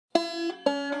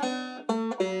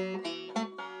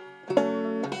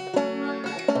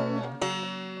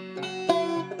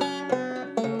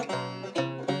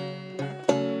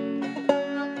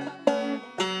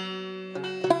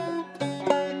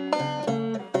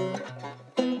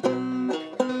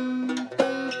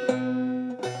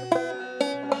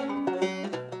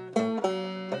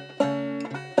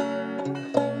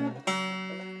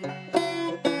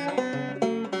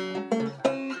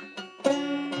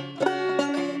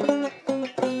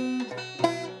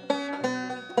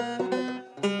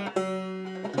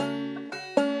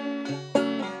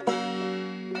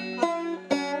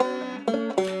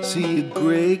See a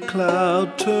gray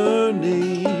cloud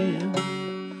turning,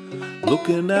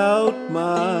 looking out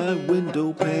my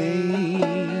window pane.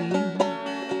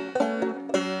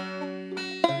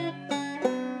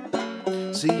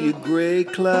 See a gray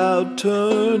cloud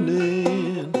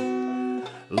turning,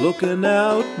 looking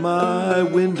out my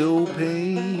window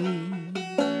pane.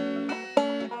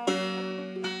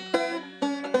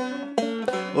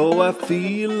 Oh, I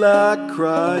feel like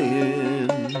crying,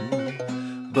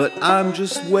 but I'm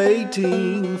just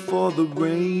waiting for the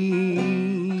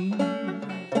rain.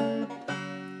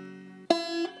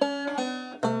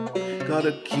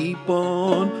 Gotta keep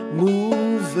on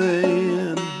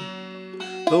moving,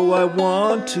 though I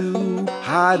want to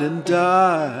hide and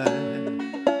die.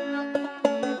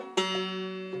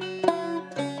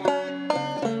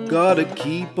 Gotta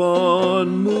keep on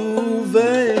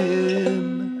moving,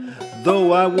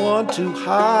 though I want to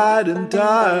hide and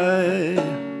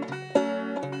die.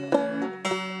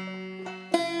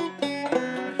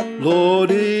 Lord,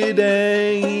 it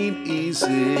ain't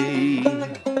easy,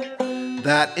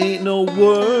 that ain't no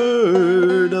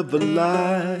word of a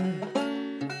lie.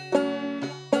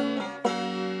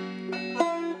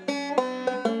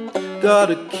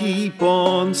 Gotta keep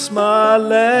on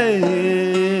smiling,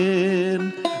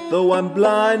 though I'm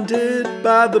blinded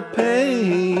by the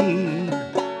pain.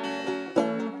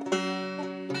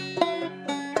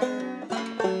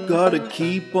 Gotta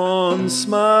keep on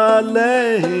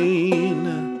smiling,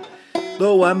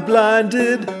 though I'm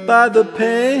blinded by the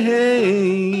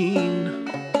pain.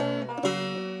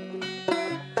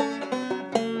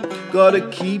 Gotta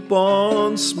keep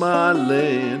on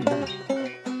smiling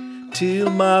till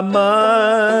my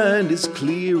mind is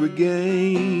clear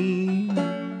again.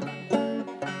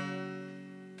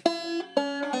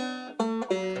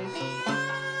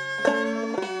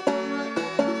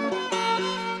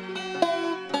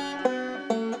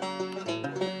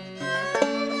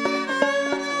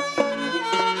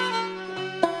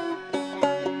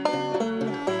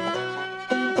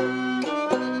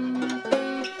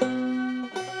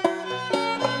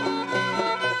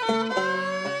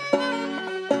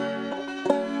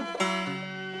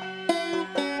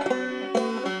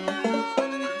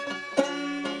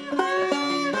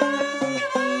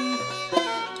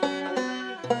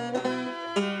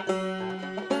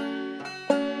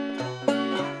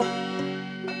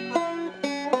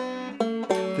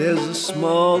 There's a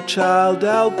small child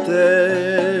out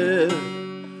there,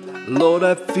 Lord,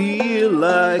 I feel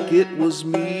like it was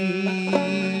me.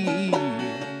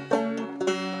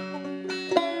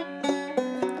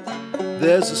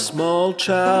 There's a small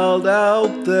child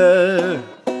out there,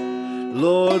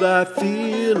 Lord, I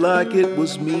feel like it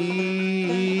was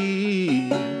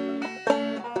me.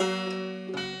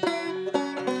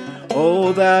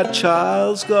 Oh, that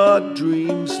child's got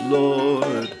dreams,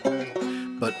 Lord,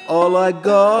 but all I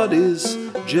got is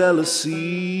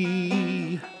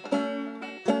jealousy.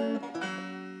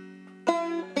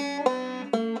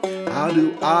 How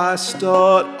do I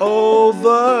start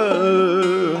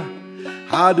over?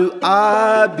 How do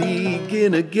I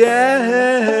begin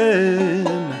again?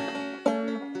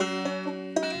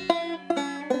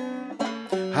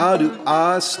 How do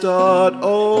I start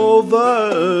over?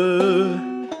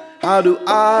 How do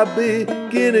I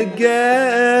begin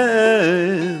again?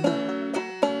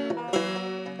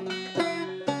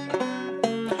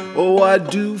 Oh, I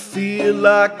do feel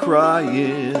like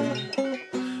crying,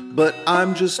 but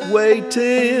I'm just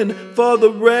waiting for the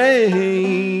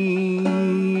rain.